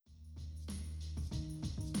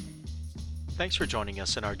Thanks for joining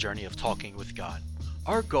us in our journey of talking with God.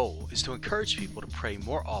 Our goal is to encourage people to pray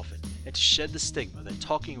more often and to shed the stigma that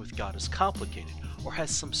talking with God is complicated or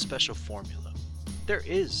has some special formula. There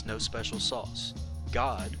is no special sauce.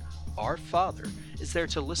 God, our Father, is there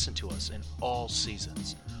to listen to us in all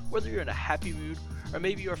seasons. Whether you're in a happy mood or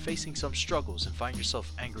maybe you are facing some struggles and find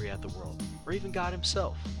yourself angry at the world, or even God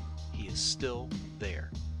Himself, He is still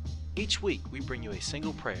there. Each week we bring you a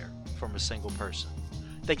single prayer from a single person.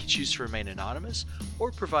 They can choose to remain anonymous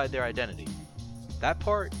or provide their identity. That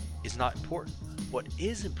part is not important. What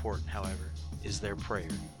is important, however, is their prayer.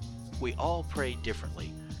 We all pray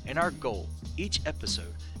differently, and our goal each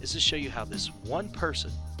episode is to show you how this one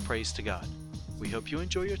person prays to God. We hope you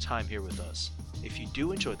enjoy your time here with us. If you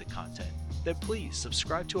do enjoy the content, then please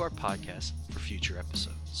subscribe to our podcast for future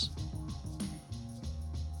episodes.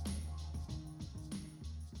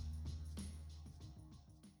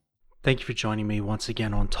 Thank you for joining me once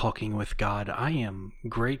again on Talking with God. I am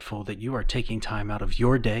grateful that you are taking time out of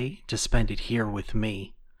your day to spend it here with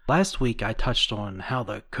me. Last week I touched on how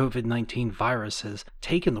the COVID-19 virus has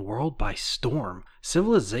taken the world by storm.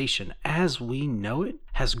 Civilization as we know it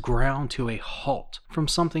has ground to a halt from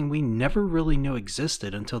something we never really knew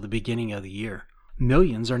existed until the beginning of the year.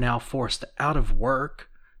 Millions are now forced out of work.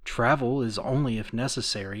 Travel is only if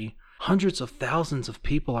necessary. Hundreds of thousands of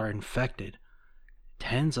people are infected.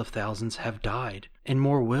 Tens of thousands have died, and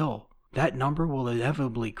more will. That number will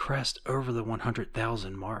inevitably crest over the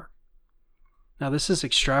 100,000 mark. Now, this is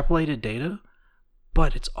extrapolated data,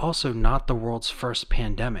 but it's also not the world's first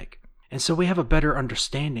pandemic, and so we have a better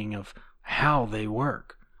understanding of how they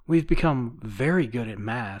work. We've become very good at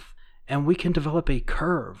math, and we can develop a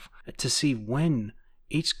curve to see when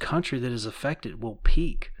each country that is affected will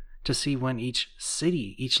peak, to see when each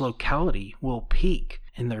city, each locality will peak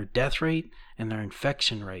in their death rate and their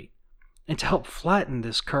infection rate. And to help flatten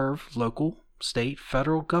this curve, local, state,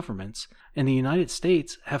 federal governments in the United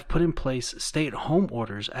States have put in place stay-at-home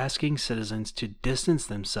orders asking citizens to distance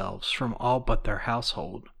themselves from all but their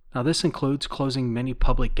household. Now, this includes closing many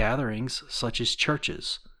public gatherings, such as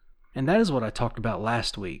churches. And that is what I talked about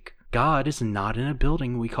last week. God is not in a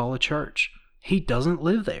building we call a church. He doesn't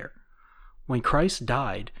live there. When Christ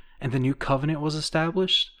died and the new covenant was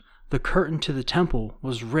established, the curtain to the temple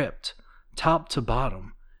was ripped, top to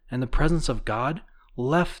bottom, and the presence of God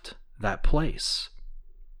left that place.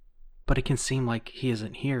 But it can seem like He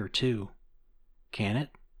isn't here too, can it?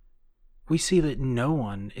 We see that no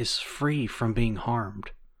one is free from being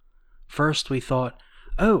harmed. First we thought,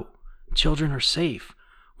 oh, children are safe.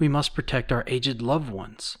 We must protect our aged loved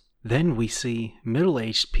ones. Then we see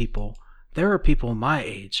middle-aged people. There are people my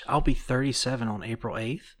age, I'll be 37 on April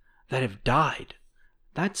 8th, that have died.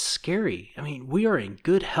 That's scary. I mean, we are in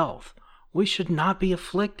good health. We should not be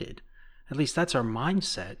afflicted. At least that's our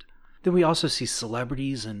mindset. Then we also see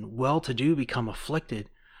celebrities and well-to-do become afflicted,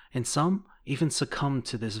 and some even succumb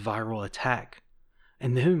to this viral attack.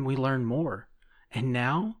 And then we learn more. And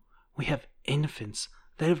now we have infants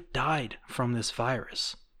that have died from this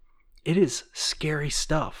virus. It is scary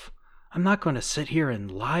stuff. I'm not going to sit here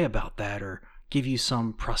and lie about that or give you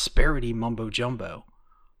some prosperity mumbo-jumbo.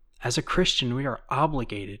 As a Christian, we are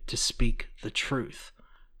obligated to speak the truth,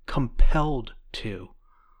 compelled to.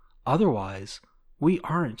 Otherwise, we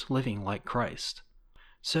aren't living like Christ.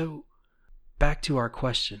 So, back to our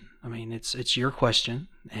question. I mean, it's your question,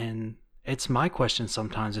 and it's my question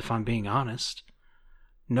sometimes if I'm being honest.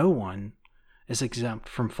 No one is exempt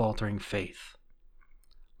from faltering faith.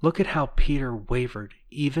 Look at how Peter wavered,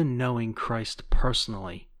 even knowing Christ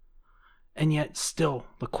personally. And yet still,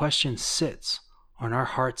 the question sits on our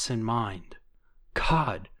hearts and mind.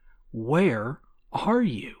 God, where are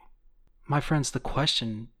you? My friends, the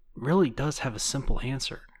question really does have a simple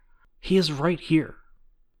answer. He is right here.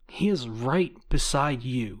 He is right beside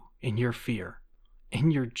you in your fear,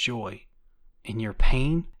 in your joy, in your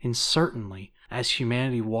pain, and certainly as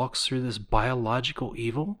humanity walks through this biological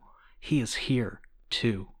evil, He is here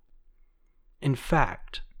too. In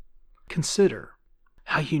fact, consider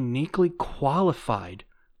how uniquely qualified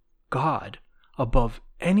God above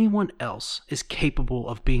anyone else is capable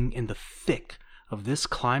of being in the thick of this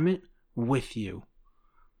climate with you.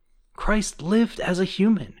 Christ lived as a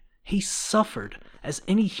human. He suffered as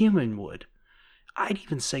any human would. I'd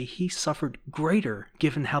even say He suffered greater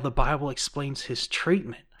given how the Bible explains His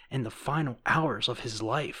treatment in the final hours of His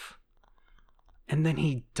life. And then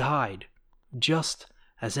He died just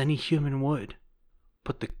as any human would.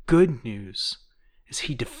 But the good news is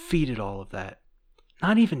He defeated all of that.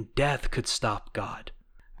 Not even death could stop God.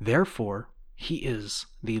 Therefore, He is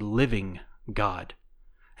the living God.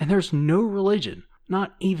 And there's no religion,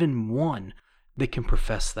 not even one, that can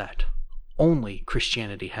profess that. Only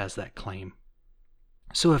Christianity has that claim.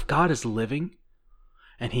 So if God is living,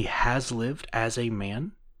 and he has lived as a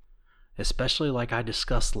man, especially like I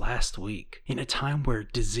discussed last week, in a time where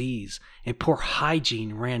disease and poor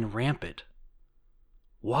hygiene ran rampant,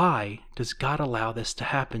 why does God allow this to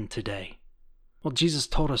happen today? Well, Jesus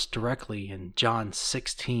told us directly in John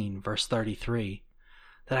 16, verse 33,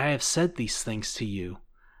 that I have said these things to you,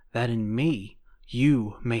 that in me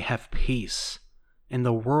you may have peace. In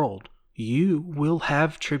the world you will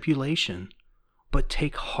have tribulation, but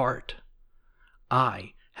take heart.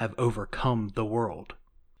 I have overcome the world.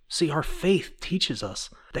 See, our faith teaches us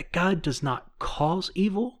that God does not cause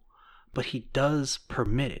evil, but he does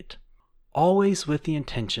permit it, always with the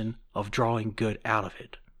intention of drawing good out of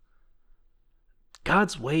it.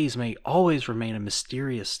 God's ways may always remain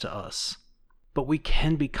mysterious to us, but we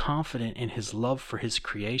can be confident in his love for his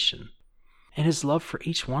creation and his love for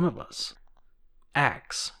each one of us.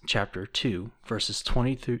 Acts chapter 2, verses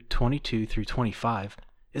 22 through 25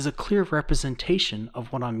 is a clear representation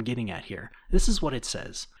of what I'm getting at here. This is what it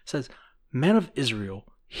says. It says, Men of Israel,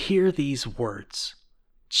 hear these words.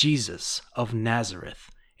 Jesus of Nazareth,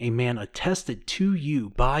 a man attested to you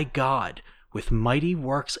by God with mighty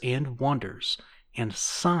works and wonders and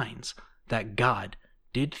signs that God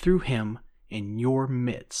did through him in your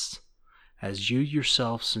midst, as you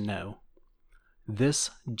yourselves know. This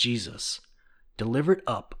Jesus, delivered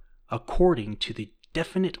up according to the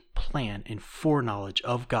definite plan and foreknowledge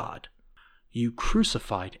of God, you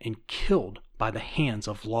crucified and killed by the hands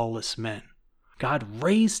of lawless men. God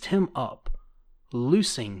raised him up,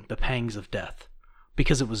 loosing the pangs of death,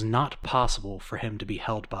 because it was not possible for him to be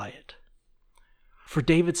held by it. For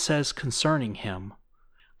David says concerning him,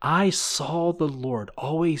 I saw the Lord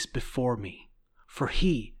always before me, for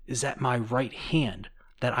he is at my right hand,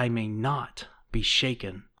 that I may not be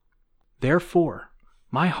shaken. Therefore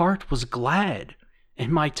my heart was glad,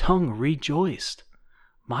 and my tongue rejoiced.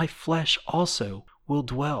 My flesh also will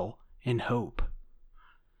dwell in hope.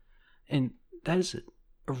 And that is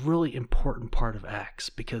a really important part of Acts,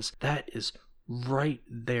 because that is right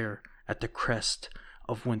there at the crest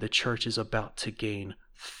of when the church is about to gain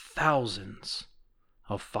thousands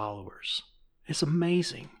of followers. It's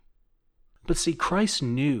amazing. But see, Christ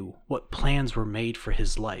knew what plans were made for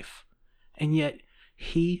his life, and yet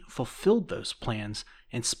he fulfilled those plans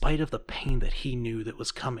in spite of the pain that he knew that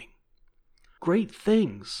was coming. Great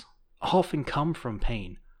things often come from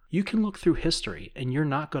pain. You can look through history and you're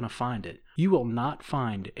not going to find it. You will not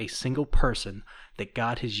find a single person that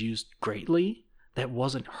God has used greatly that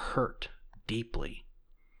wasn't hurt deeply.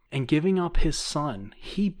 In giving up his son,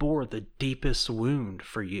 he bore the deepest wound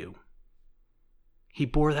for you. He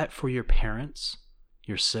bore that for your parents,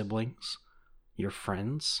 your siblings, your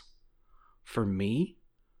friends, for me,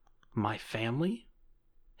 my family.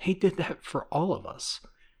 He did that for all of us.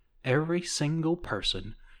 Every single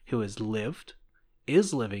person who has lived,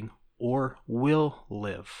 is living, or will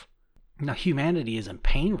live. Now, humanity is in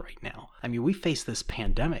pain right now. I mean, we face this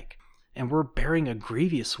pandemic, and we're bearing a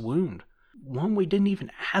grievous wound, one we didn't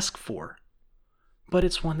even ask for, but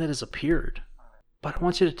it's one that has appeared. But I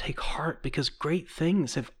want you to take heart, because great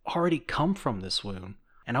things have already come from this wound,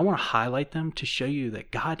 and I want to highlight them to show you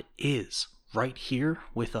that God is right here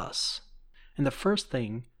with us. And the first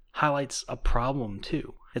thing highlights a problem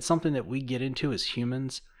too. It's something that we get into as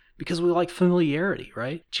humans because we like familiarity,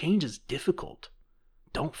 right? Change is difficult.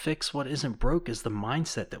 Don't fix what isn't broke is the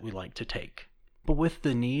mindset that we like to take. But with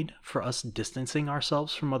the need for us distancing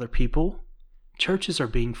ourselves from other people, churches are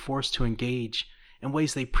being forced to engage in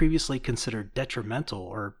ways they previously considered detrimental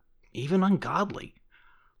or even ungodly.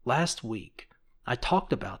 Last week, I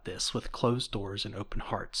talked about this with closed doors and open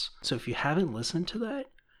hearts. So if you haven't listened to that,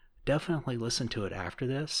 definitely listen to it after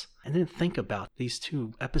this, and then think about these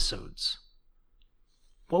 2 episodes.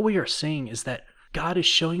 What we are seeing is that God is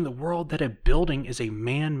showing the world that a building is a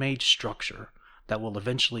man-made structure that will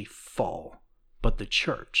eventually fall. But the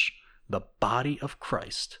church, the body of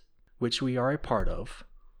Christ, which we are a part of,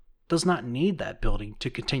 does not need that building to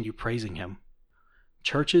continue praising him.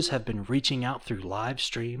 Churches have been reaching out through live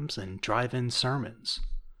streams and drive-in sermons.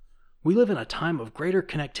 We live in a time of greater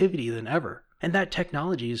connectivity than ever, and that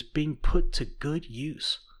technology is being put to good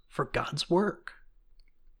use for God's work.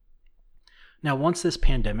 Now, once this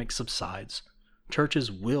pandemic subsides,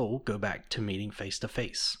 churches will go back to meeting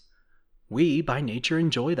face-to-face. We, by nature,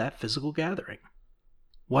 enjoy that physical gathering.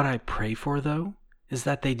 What I pray for, though, is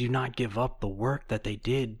that they do not give up the work that they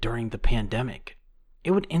did during the pandemic.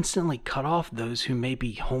 It would instantly cut off those who may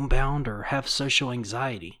be homebound or have social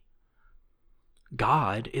anxiety.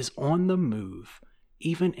 God is on the move,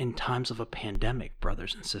 even in times of a pandemic,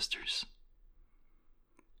 brothers and sisters.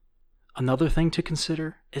 Another thing to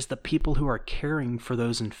consider is the people who are caring for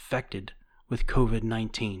those infected with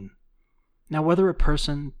COVID-19. Now, whether a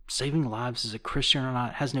person saving lives is a Christian or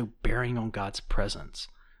not has no bearing on God's presence.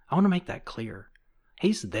 I want to make that clear.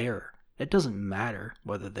 He's there. It doesn't matter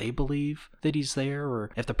whether they believe that he's there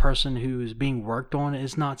or if the person who is being worked on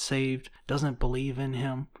is not saved, doesn't believe in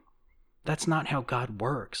him. That's not how God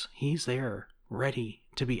works. He's there, ready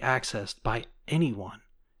to be accessed by anyone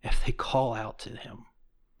if they call out to him.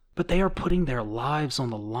 But they are putting their lives on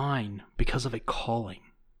the line because of a calling.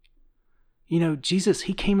 You know, Jesus,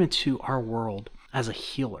 he came into our world as a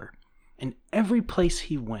healer. And every place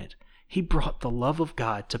he went, he brought the love of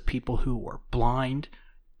God to people who were blind,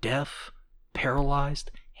 deaf,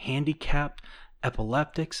 paralyzed, handicapped,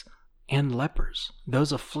 epileptics, and lepers,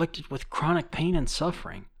 those afflicted with chronic pain and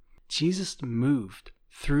suffering. Jesus moved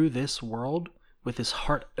through this world with his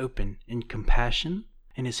heart open in compassion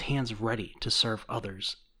and his hands ready to serve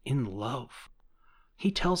others in love.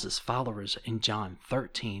 He tells his followers in John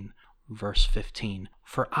 13, verse 15,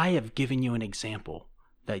 "For I have given you an example,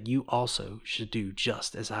 that you also should do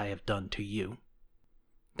just as I have done to you."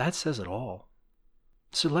 That says it all.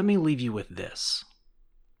 So let me leave you with this.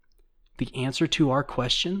 The answer to our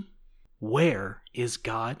question, where is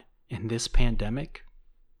God in this pandemic?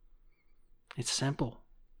 It's simple.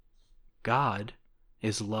 God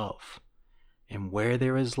is love. And where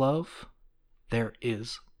there is love, there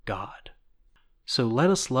is God. So let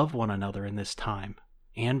us love one another in this time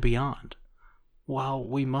and beyond. While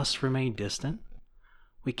we must remain distant,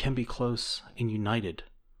 we can be close and united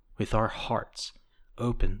with our hearts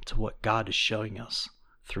open to what God is showing us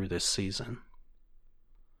through this season.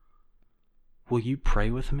 Will you pray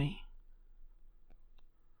with me?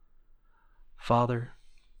 Father,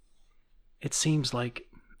 it seems like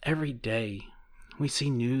every day we see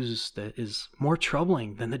news that is more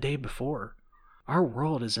troubling than the day before. Our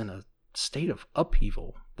world is in a state of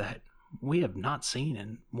upheaval that we have not seen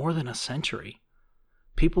in more than a century.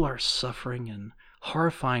 People are suffering in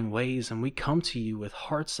horrifying ways, and we come to you with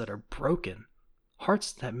hearts that are broken,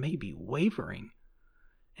 hearts that may be wavering,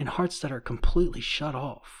 and hearts that are completely shut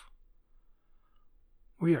off.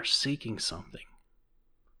 We are seeking something.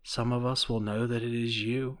 Some of us will know that it is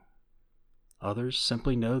you. Others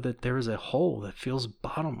simply know that there is a hole that feels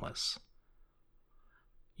bottomless.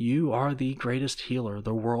 You are the greatest healer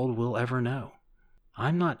the world will ever know.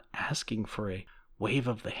 I'm not asking for a wave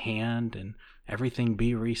of the hand and everything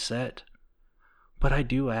be reset, but I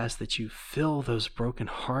do ask that you fill those broken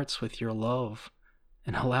hearts with your love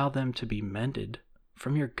and allow them to be mended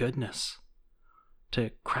from your goodness,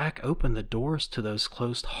 to crack open the doors to those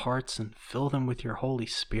closed hearts and fill them with your Holy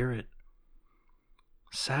Spirit.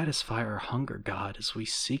 Satisfy our hunger, God, as we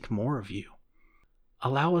seek more of you.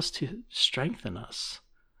 Allow us to strengthen us.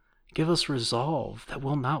 Give us resolve that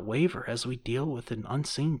will not waver as we deal with an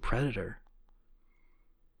unseen predator.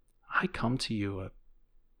 I come to you,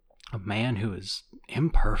 a man who is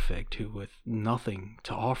imperfect, who with nothing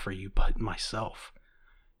to offer you but myself,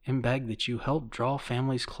 and beg that you help draw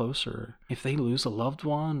families closer if they lose a loved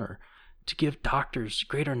one, or to give doctors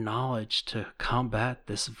greater knowledge to combat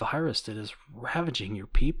this virus that is ravaging your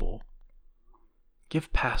people.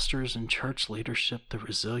 Give pastors and church leadership the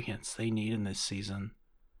resilience they need in this season,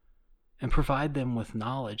 and provide them with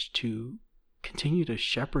knowledge to continue to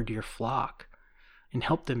shepherd your flock and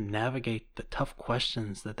help them navigate the tough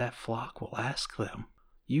questions that flock will ask them.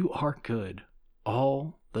 You are good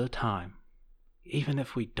all the time, even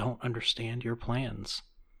if we don't understand your plans.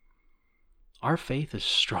 Our faith is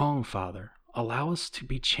strong, Father. Allow us to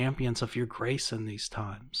be champions of your grace in these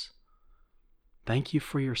times. Thank you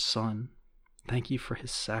for your Son. Thank you for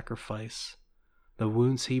his sacrifice. The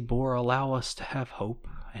wounds he bore allow us to have hope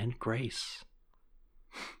and grace.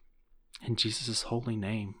 In Jesus' holy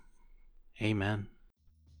name, amen.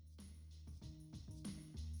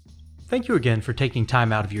 Thank you again for taking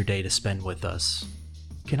time out of your day to spend with us.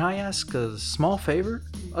 Can I ask a small favor?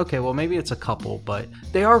 Okay, well, maybe it's a couple, but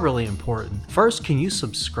they are really important. First, can you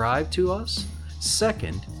subscribe to us?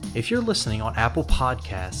 Second, if you're listening on Apple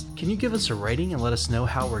Podcasts, can you give us a rating and let us know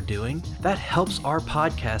how we're doing? That helps our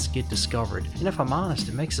podcast get discovered, and if I'm honest,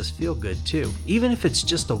 it makes us feel good too. Even if it's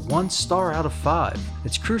just a 1 star out of 5,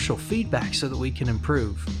 it's crucial feedback so that we can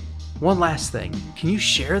improve. One last thing, can you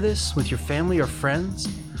share this with your family or friends?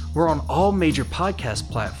 We're on all major podcast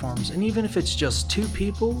platforms, and even if it's just 2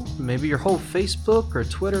 people, maybe your whole Facebook or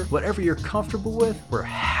Twitter, whatever you're comfortable with, we're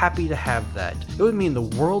happy to have that. It would mean the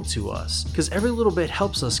world to us, because every little bit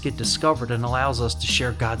helps us get discovered and allows us to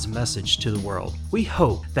share God's message to the world. We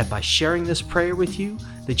hope that by sharing this prayer with you,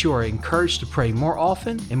 that you are encouraged to pray more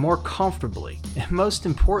often and more comfortably. And most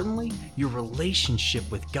importantly, your relationship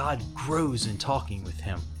with God grows in talking with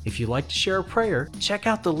Him. If you'd like to share a prayer, check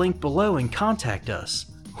out the link below and contact us.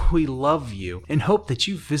 We love you and hope that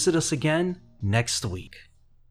you visit us again next week.